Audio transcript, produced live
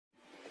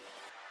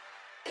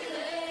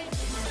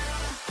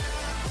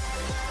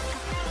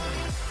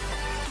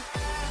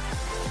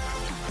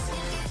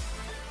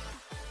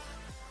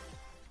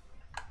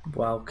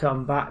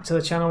Welcome back to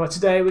the channel where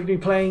today we're going to be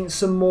playing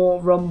some more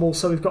Rumble.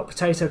 So we've got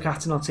Potato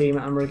Cat in our team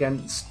and we're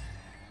against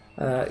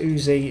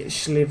Uzi,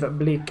 Schliv,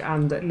 Bleak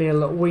and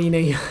Lil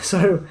Weenie.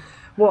 So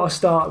what a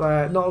start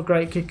there. Not a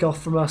great kickoff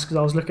from us because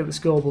I was looking at the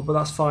scoreboard, but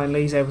that's fine.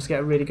 Lee's able to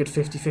get a really good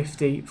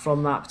 50-50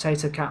 from that.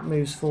 Potato Cat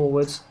moves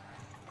forwards.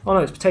 Oh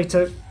no, it's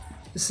Potato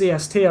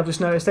CST, I've just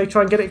noticed. They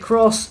try and get it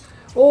across.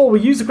 Oh,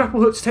 we use the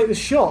grapple hook to take the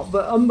shot,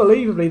 but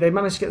unbelievably they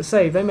managed to get the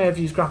save. They may have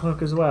used grapple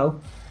hook as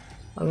well.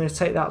 I'm going to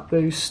take that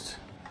boost.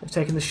 They've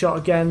taken the shot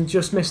again,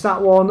 just missed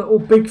that one. Oh,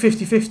 big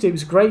 50-50. It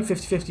was a great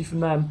 50-50 from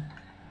them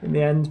in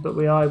the end, but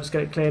we are able to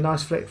get it clear.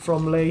 Nice flick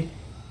from Lee.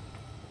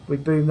 We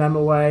boom them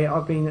away.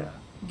 I've been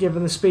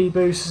given the speed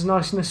boost. It's a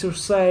nice initial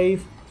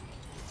save.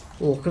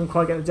 Oh, couldn't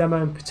quite get the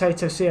demo. And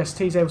Potato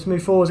CST is able to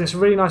move forward. It's a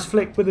really nice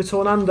flick with the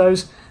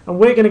Tornadoes, and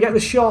we're going to get the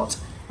shot,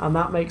 and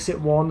that makes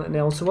it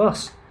 1-0 to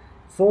us.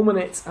 4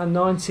 minutes and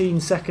 19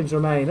 seconds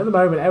remain. At the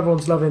moment,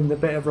 everyone's loving the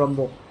bit of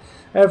Rumble.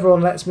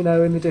 Everyone lets me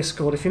know in the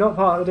Discord. If you're not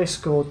part of the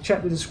Discord,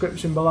 check the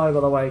description below,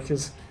 by the way,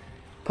 because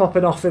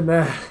popping off in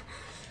there,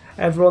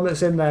 everyone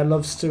that's in there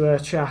loves to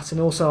chat. And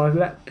also, I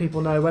let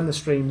people know when the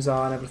streams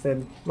are and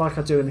everything, like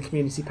I do in the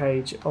community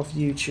page of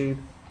YouTube.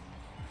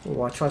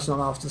 Oh, I tried to knock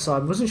that off to the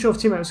side. I wasn't sure if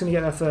teammate was going to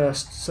get there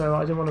first, so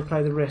I didn't want to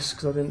play the risk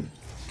because I didn't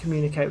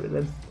communicate with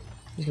him.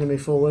 He's going to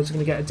move forward. He's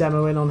going to get a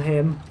demo in on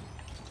him.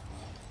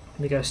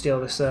 Going to go steal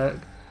this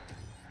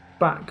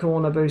back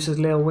corner boost as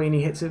Lil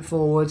Weenie hits it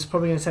forwards.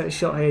 Probably going to take the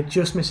shot here.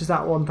 Just misses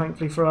that one,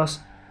 thankfully for us.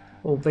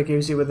 Oh, Big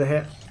Uzi with the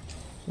hit.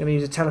 Going to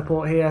use a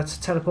teleport here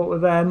to teleport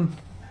with them.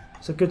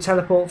 It's a good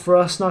teleport for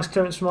us. Nice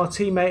clearance from our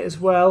teammate as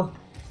well.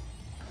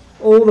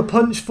 Oh, the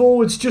punch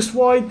forwards just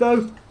wide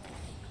though.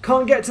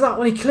 Can't get to that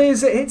one. He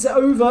clears it, hits it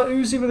over.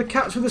 Uzi with a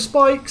catch with the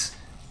spikes.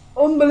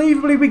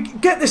 Unbelievably, we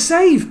get the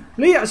save.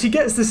 Lee actually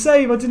gets the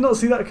save. I did not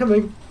see that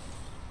coming.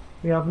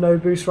 We have no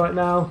boost right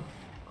now.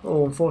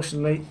 Oh,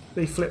 unfortunately,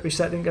 the flip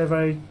reset didn't go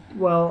very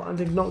well and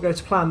did not go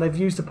to plan. They've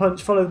used the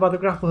punch followed by the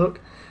grapple hook.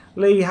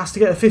 Lee has to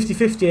get a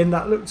 50-50 in.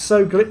 That looked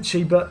so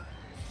glitchy, but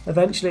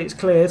eventually it's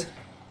cleared.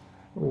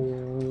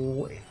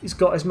 Oh, he's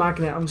got his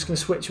magnet. I'm just going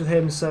to switch with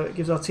him so it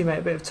gives our teammate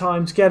a bit of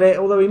time to get it,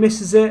 although he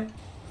misses it.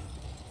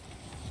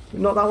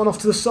 Knock that one off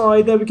to the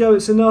side. There we go,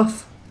 it's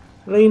enough.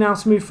 Lee now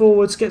to move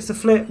forwards, gets the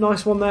flip.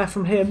 Nice one there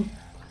from him.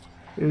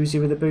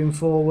 Uzi with the boom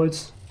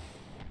forwards.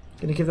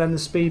 Going to give them the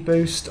speed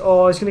boost.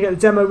 Oh, he's going to get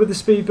the demo with the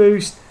speed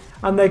boost.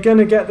 And they're going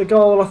to get the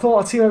goal. I thought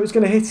our teammate was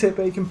going to hit it,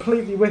 but he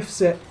completely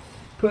whiffs it.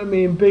 Putting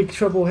me in big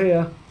trouble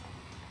here.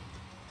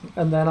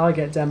 And then I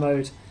get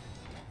demoed.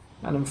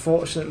 And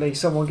unfortunately,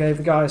 someone gave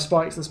the guy a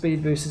spike to the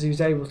speed boost as he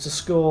was able to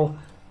score.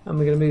 And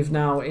we're going to move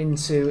now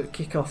into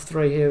kickoff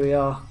 3. Here we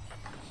are.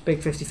 Big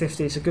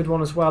 50-50. It's a good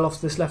one as well off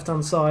to this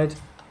left-hand side.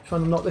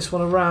 Trying to knock this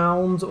one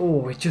around.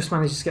 Oh, he just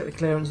manages to get the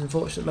clearance,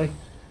 unfortunately.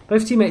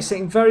 Both teammates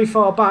sitting very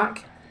far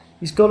back.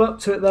 He's got up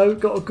to it though,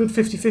 got a good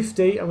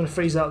 50-50. I'm going to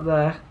freeze up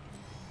there.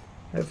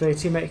 Hopefully a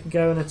teammate can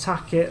go and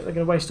attack it. They're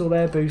going to waste all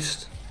their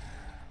boost.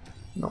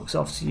 Knocks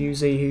off to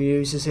Uzi, who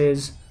uses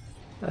his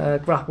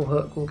grapple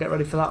hook. We'll get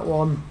ready for that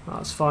one.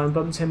 That's fine,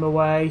 bumped him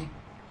away.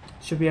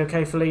 Should be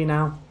okay for Lee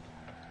now.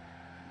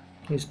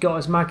 He's got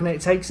his magnet,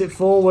 takes it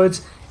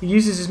forwards. He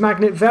uses his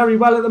magnet very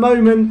well at the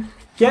moment.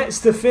 Gets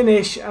the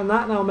finish, and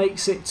that now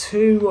makes it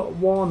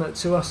 2-1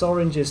 to us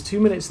Oranges. 2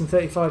 minutes and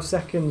 35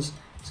 seconds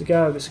to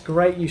go. It's a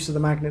great use of the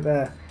magnet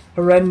there.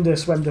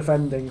 Horrendous when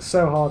defending.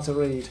 So hard to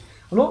read.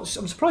 I'm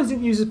surprised he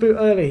didn't use his boot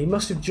early. He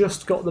must have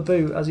just got the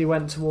boot as he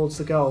went towards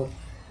the goal.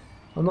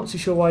 I'm not too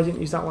sure why he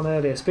didn't use that one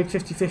earlier. It's big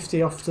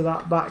 50-50 off to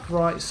that back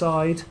right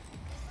side.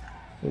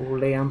 Oh,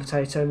 Lee and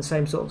Potato in the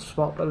same sort of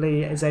spot, but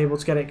Lee is able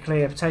to get it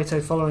clear.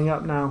 Potato following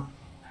up now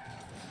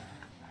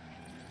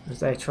as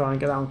they try and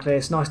get that one clear.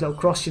 It's a nice little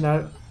cross, you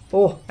know.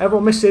 Oh,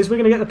 everyone misses. We're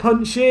going to get the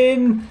punch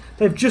in.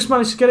 They've just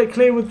managed to get it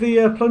clear with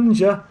the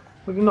plunger.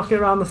 We're going to knock it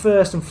around the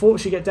first.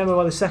 Unfortunately, get demo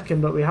by the second,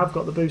 but we have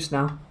got the boost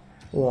now.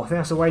 Oh, I think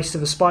that's a waste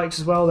of the spikes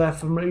as well there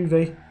from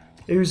Uzi.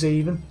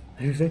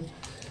 Uzi.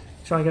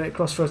 Try and get it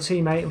across for a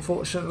teammate.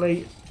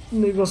 Unfortunately,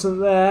 he wasn't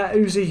there.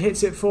 Uzi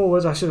hits it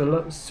forwards. I should have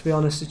looked, to be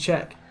honest, to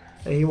check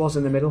that he was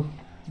in the middle.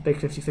 Big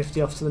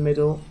 50-50 off to the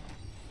middle.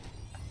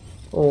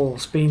 Oh,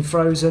 it's been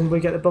frozen. We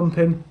get the bump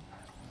in.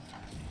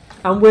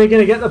 And we're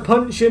going to get the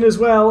punch in as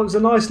well. It was a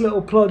nice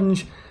little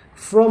plunge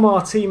from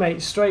our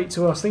teammate straight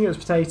to us. I think it was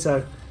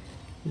Potato.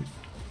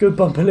 Good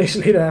bump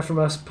initially there from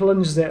us.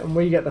 Plunged it and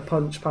we get the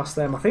punch past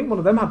them. I think one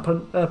of them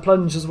had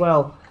plunge as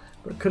well,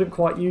 but couldn't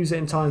quite use it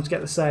in time to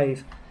get the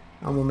save.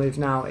 And we'll move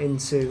now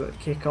into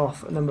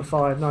kick-off at number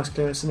 5. Nice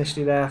clearance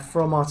initially there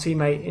from our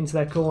teammate into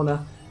their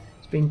corner.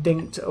 It's been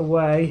dinked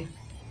away.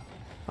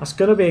 That's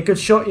going to be a good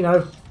shot, you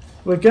know.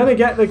 We're going to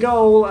get the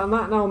goal, and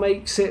that now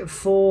makes it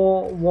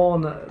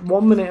 4-1.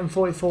 1 minute and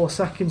 44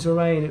 seconds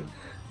remain. It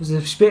was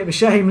a bit of a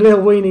shame. Lil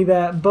Weenie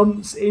there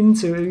bumps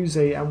into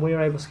Uzi, and we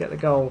were able to get the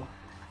goal.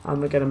 And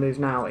we're going to move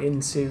now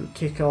into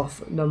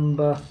kickoff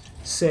number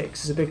 6.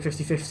 It's a big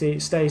 50-50.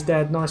 It stays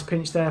dead. Nice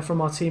pinch there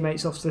from our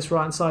teammates off to this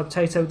right-hand side.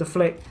 Potato with the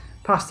flick.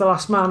 Past the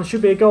last man.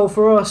 Should be a goal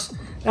for us.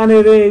 And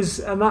it is.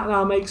 And that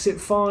now makes it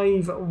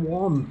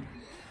 5-1.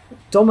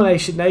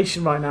 Domination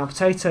Nation right now.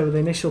 Potato with the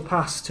initial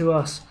pass to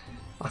us.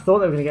 I thought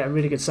they were going to get a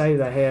really good save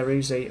there here.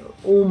 Uzi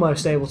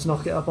almost able to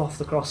knock it up off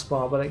the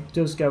crossbar, but it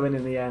does go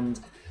in the end,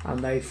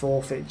 and they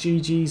forfeit.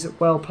 GG's,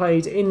 well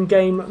played in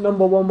game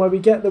number 1, where we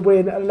get the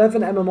win.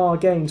 11 MMR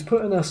games,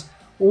 putting us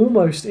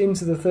almost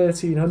into the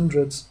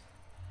 1300s.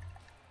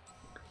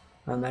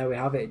 And there we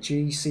have it.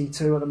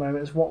 GC2 at the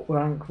moment is what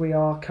rank we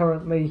are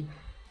currently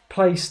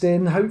placed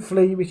in.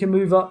 Hopefully we can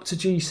move up to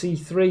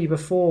GC3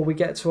 before we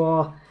get to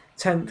our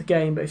 10th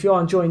game. But if you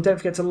are enjoying, don't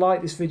forget to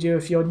like this video.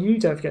 If you're new,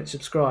 don't forget to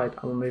subscribe.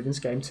 And we'll move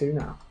into game 2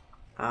 now.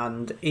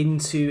 And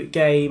into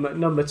game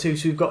number 2.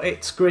 So we've got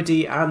It's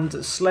Griddy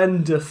and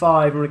Slender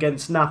 5 are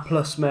against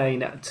Naplus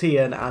Main,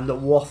 Tian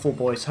and Waffle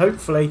Boys.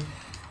 Hopefully,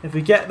 if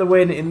we get the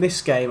win in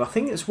this game, I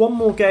think it's one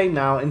more game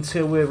now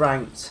until we're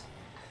ranked.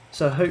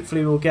 So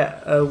hopefully we'll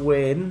get a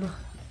win.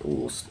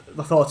 Ooh,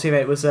 I thought our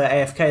teammate was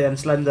AFK then,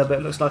 Slender, but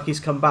it looks like he's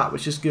come back,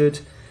 which is good.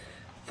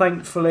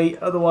 Thankfully,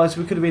 otherwise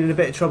we could have been in a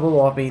bit of trouble,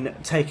 or been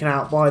taken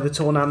out by the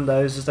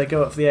Tornadoes as they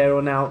go up for the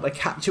aerial now. They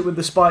catch it with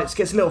the spikes,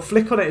 gets a little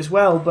flick on it as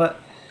well, but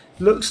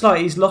looks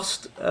like he's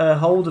lost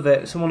hold of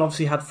it. Someone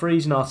obviously had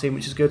freeze in our team,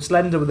 which is good.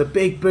 Slender with a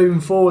big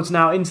boom forwards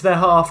now into their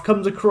half,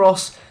 comes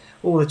across.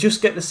 Oh, they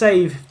just get the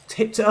save,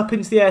 tipped it up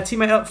into the air.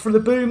 Teammate up for the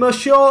boomer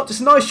shot. It's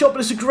a nice shot, but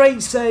it's a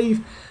great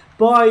save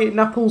by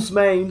Naplus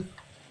Main.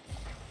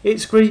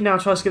 It's Griddy now,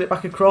 tries to get it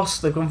back across.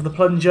 They've gone for the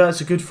plunger.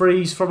 It's a good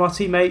freeze from our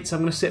teammates. I'm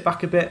going to sit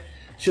back a bit.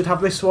 Should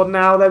have this one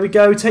now. There we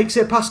go. Takes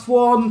it past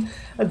 1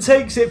 and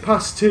takes it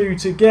past 2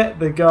 to get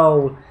the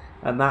goal.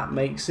 And that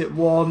makes it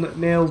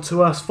 1-0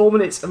 to us. 4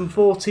 minutes and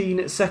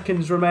 14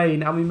 seconds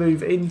remain, and we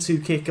move into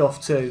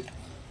kickoff 2.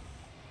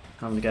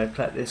 I'm going to go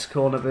collect this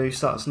corner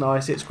boost. That's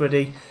nice. It's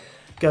Griddy.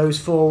 Goes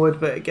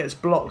forward, but it gets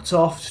blocked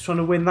off. Just trying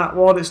to win that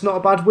one. It's not a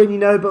bad win, you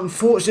know, but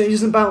unfortunately it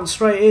doesn't bounce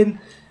straight in.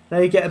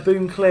 They get a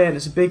boom clear, and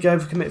it's a big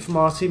overcommit from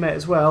our teammate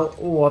as well.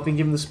 Oh, I've been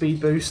given the speed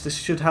boost. This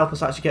should help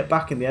us actually get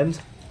back in the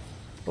end.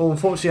 Oh,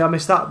 unfortunately I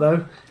missed that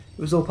though. It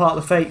was all part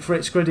of the fake for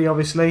It's Griddy,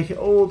 obviously.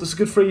 Oh, there's a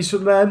good freeze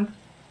from them.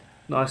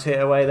 Nice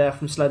hit away there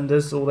from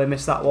Slenders. Oh, they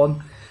missed that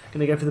one. Going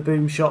to go for the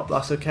boom shot, but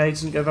that's okay.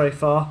 Doesn't go very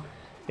far.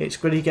 It's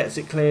Griddy gets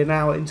it clear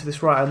now into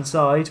this right hand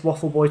side.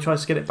 Waffle Boy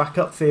tries to get it back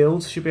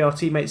upfield. Should be our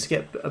teammates to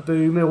get a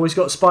boom. He always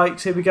got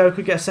spikes. Here we go.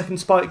 Could get a second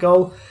spike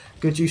goal.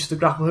 Good use of the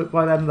grapple hook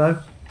by them though.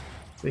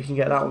 We can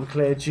get that one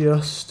clear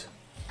just.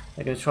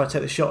 They're going to try to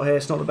take the shot here.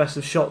 It's not the best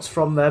of shots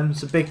from them.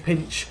 It's a big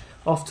pinch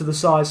off to the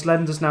side.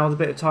 Slenders now with a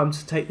bit of time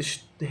to take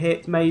the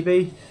hit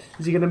maybe.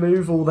 Is he going to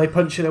move? Or they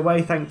punch it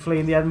away thankfully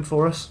in the end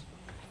for us.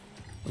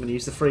 I'm going to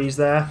use the freeze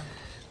there.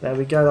 There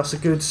we go. That's a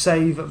good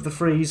save of the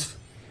freeze.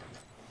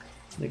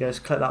 There goes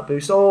to collect that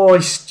boost. Oh,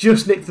 he's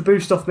just nicked the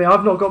boost off me.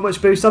 I've not got much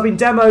boost. I've been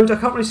demoed. I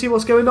can't really see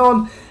what's going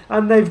on.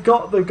 And they've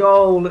got the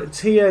goal.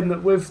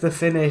 Tian with the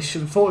finish.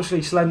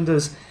 Unfortunately,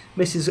 Slenders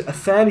misses a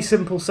fairly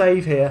simple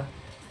save here.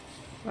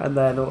 And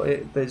then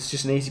it's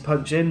just an easy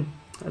punch in.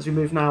 As we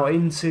move now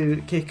into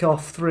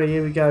kickoff 3.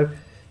 Here we go.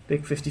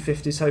 Big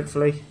 50-50s,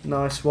 hopefully.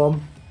 Nice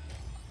one.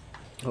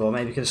 Or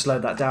maybe could have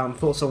slowed that down.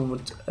 Thought someone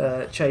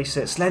would chase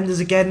it. Slenders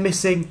again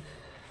missing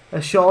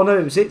a shot. Oh no,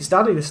 it was It's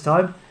Daddy this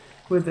time.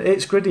 With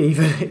It's Griddy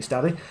even. It's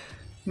Daddy.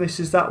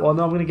 Misses that one.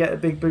 I'm going to get a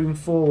big boom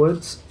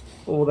forwards.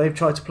 Or they've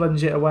tried to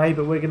plunge it away,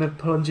 but we're going to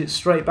plunge it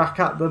straight back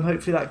at them.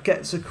 Hopefully that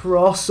gets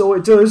across. Oh,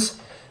 it does.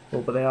 Oh,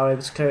 but they are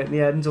able to clear it in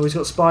the end. Oh, he's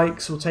got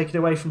spikes. We'll take it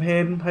away from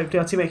him. Hopefully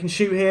our teammate can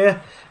shoot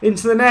here.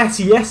 Into the net.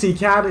 Yes, he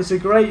can. It's a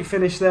great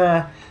finish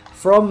there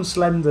from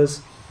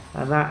Slenders.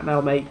 And that now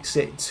makes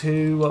it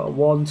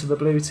 2-1 to the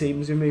blue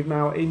team as we move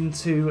now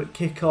into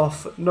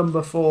kickoff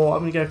number 4. I'm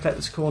going to go collect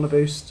this corner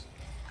boost.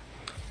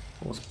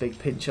 Oh, it's a big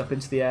pinch up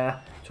into the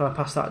air. Try and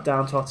pass that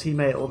down to our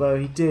teammate, although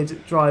he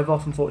did drive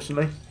off,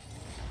 unfortunately.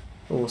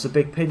 Oh, it's a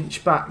big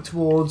pinch back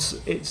towards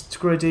It's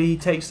Griddy. He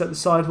takes it at the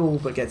sidewall,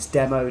 but gets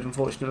demoed,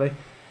 unfortunately.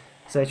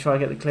 So they try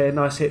and get the clear.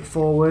 Nice hit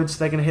forwards.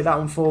 They're going to hit that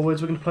one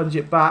forwards. We're going to plunge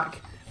it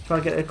back. Try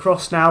and get it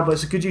across now, but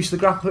it's a good use of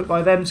the grapple hook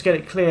by them to get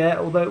it clear,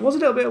 although it was a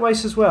little bit of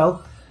waste as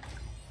well.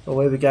 Oh,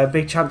 here we go.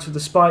 Big chance with the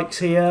spikes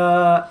here.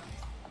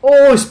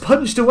 Oh, it's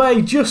punched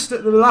away just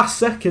at the last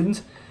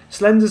second.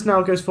 Slenders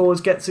now goes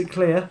forwards, gets it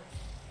clear.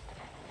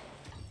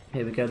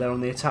 Here we go. They're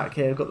on the attack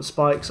here. We've got the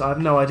spikes. I have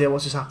no idea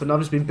what's just happened. I've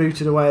just been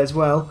booted away as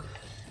well.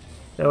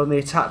 They're on the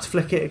attack to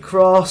flick it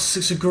across.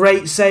 It's a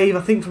great save,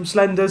 I think, from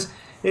Slenders.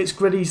 It's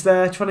Griddy's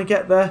there, trying to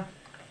get there.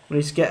 We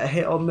need to get a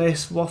hit on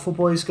this. Waffle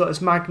Boy's got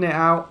his magnet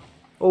out.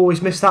 Oh,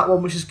 he's missed that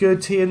one, which is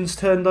good. Tian's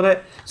turned on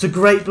it. It's a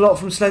great block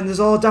from Slenders.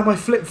 Oh, damn, I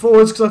flipped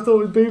forwards because I thought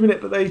we were booming it,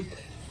 but they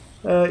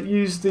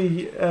used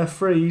the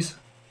freeze.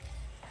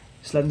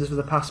 Slenders with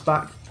a pass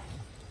back.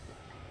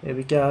 Here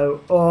we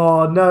go.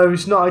 Oh, no,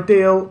 it's not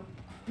ideal.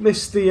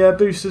 Missed the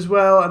boost as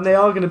well, and they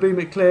are going to boom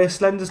it clear.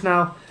 Slenders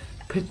now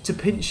to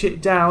pinch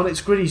it down.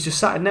 It's Griddy's just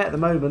sat in net at the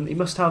moment. He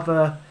must have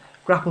a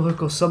grapple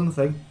hook or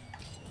something.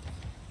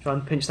 Try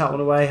and pinch that one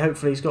away.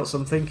 Hopefully he's got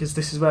something, because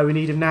this is where we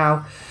need him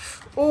now.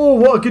 Oh,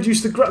 what a good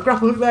use of the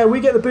grapple hook there.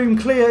 We get the boom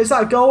clear. Is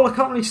that a goal? I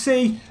can't really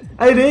see.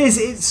 It is.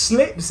 It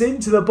slips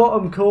into the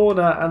bottom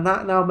corner, and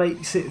that now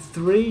makes it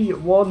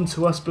 3-1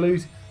 to us blue.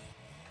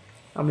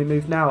 And we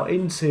move now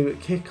into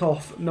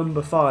kickoff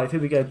number 5. Here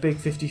we go, big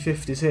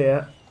 50-50s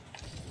here.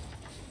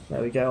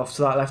 There we go, off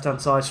to that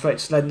left-hand side, straight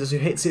to Slenders, who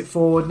hits it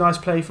forward. Nice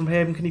play from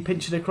him. Can he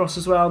pinch it across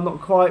as well?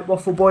 Not quite.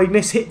 Waffle Boy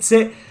hits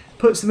it.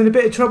 Puts them in a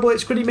bit of trouble.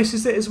 It's Gritty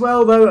misses it as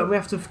well, though, and we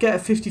have to get a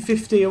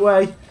 50-50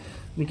 away.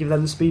 We give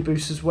them the speed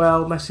boost as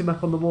well. Mess him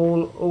up on the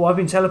wall. Oh, I've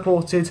been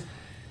teleported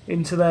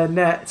into their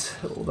net,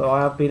 although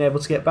I have been able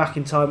to get back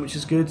in time, which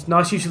is good.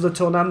 Nice use of the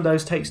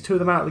Tornadoes. Takes 2 of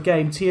them out of the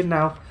game. Tian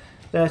now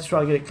there to try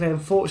and get it clear.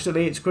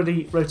 Unfortunately, it's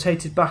Gritty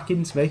rotated back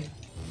into me.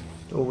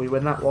 Oh, we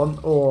win that one.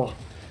 Oh,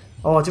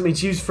 I didn't mean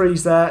to use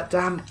freeze there.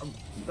 Damn,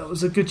 that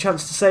was a good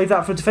chance to save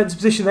that for a defensive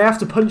position. They have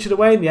to punch it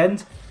away in the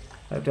end.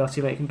 Hopefully our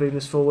teammate can boom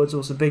this forwards.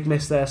 Also, big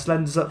miss there.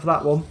 Slender's up for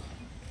that one.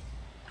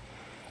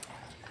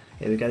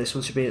 Here we go. This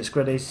one should be at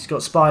Gritty. He's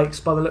got spikes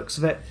by the looks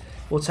of it.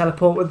 We'll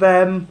teleport with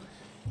them.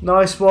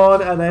 Nice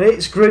one. And then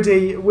it's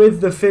Gritty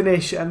with the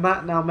finish. And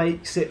that now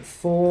makes it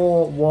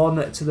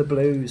 4-1 to the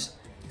Blues.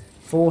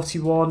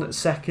 41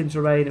 seconds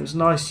remain. It was a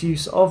nice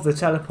use of the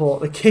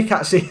teleport. The kick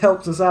actually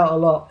helped us out a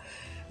lot.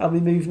 And we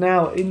move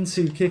now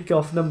into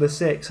kickoff number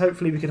 6.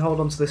 Hopefully we can hold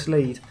on to this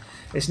lead.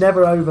 It's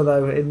never over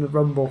though in the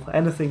Rumble.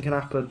 Anything can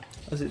happen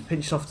as it's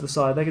pinched off to the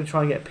side. They're going to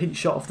try and get a pinch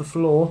shot off the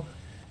floor.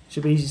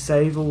 Should be easy to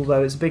save,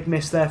 although it's a big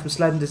miss there from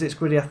Slenders. It's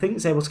Gritty. I think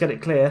it's able to get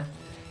it clear.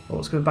 Oh,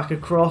 it's going back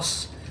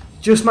across.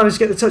 Just managed to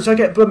get the touch. I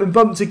get blooming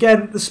bumped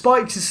again. The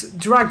spikes is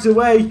dragged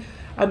away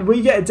and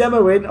we get a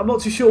demo in. I'm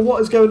not too sure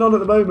what is going on at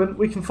the moment.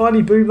 We can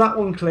finally boom that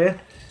one clear.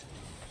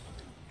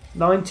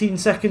 19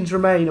 seconds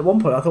remain. At one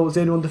point I thought it was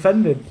the only one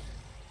defending.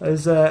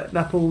 As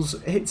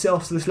Naples hits it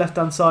off to this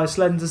left-hand side.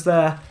 Slender's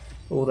there.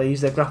 Oh, they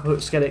use their grapple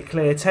hooks to get it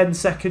clear. 10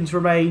 seconds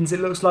remains. It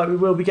looks like we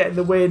will be getting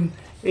the win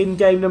in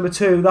game number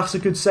 2. That's a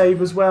good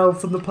save as well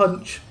from the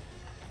punch.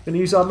 Going to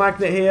use our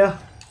magnet here.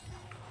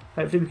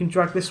 Hopefully we can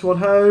drag this one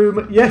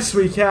home. Yes,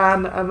 we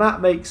can. And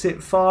that makes it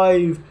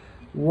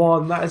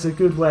 5-1. That is a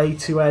good way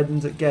to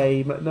end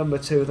game number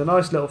 2. With a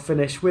nice little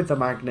finish with the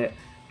magnet.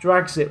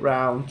 Drags it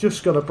round.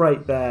 Just got a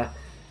break there.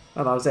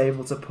 And I was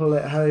able to pull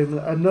it home.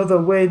 Another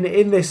win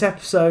in this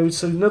episode.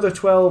 So another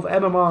 12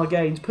 MMR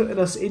gains, putting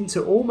us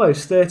into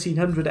almost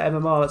 1300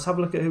 MMR. Let's have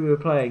a look at who we were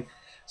playing.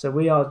 So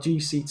we are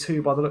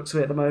GC2 by the looks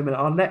of it at the moment.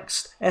 Our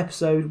next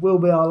episode will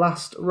be our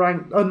last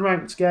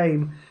unranked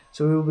game.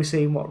 So we will be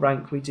seeing what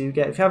rank we do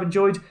get. If you have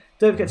enjoyed,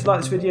 don't forget to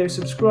like this video,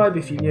 subscribe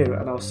if you're new,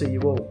 and I'll see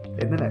you all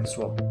in the next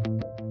one.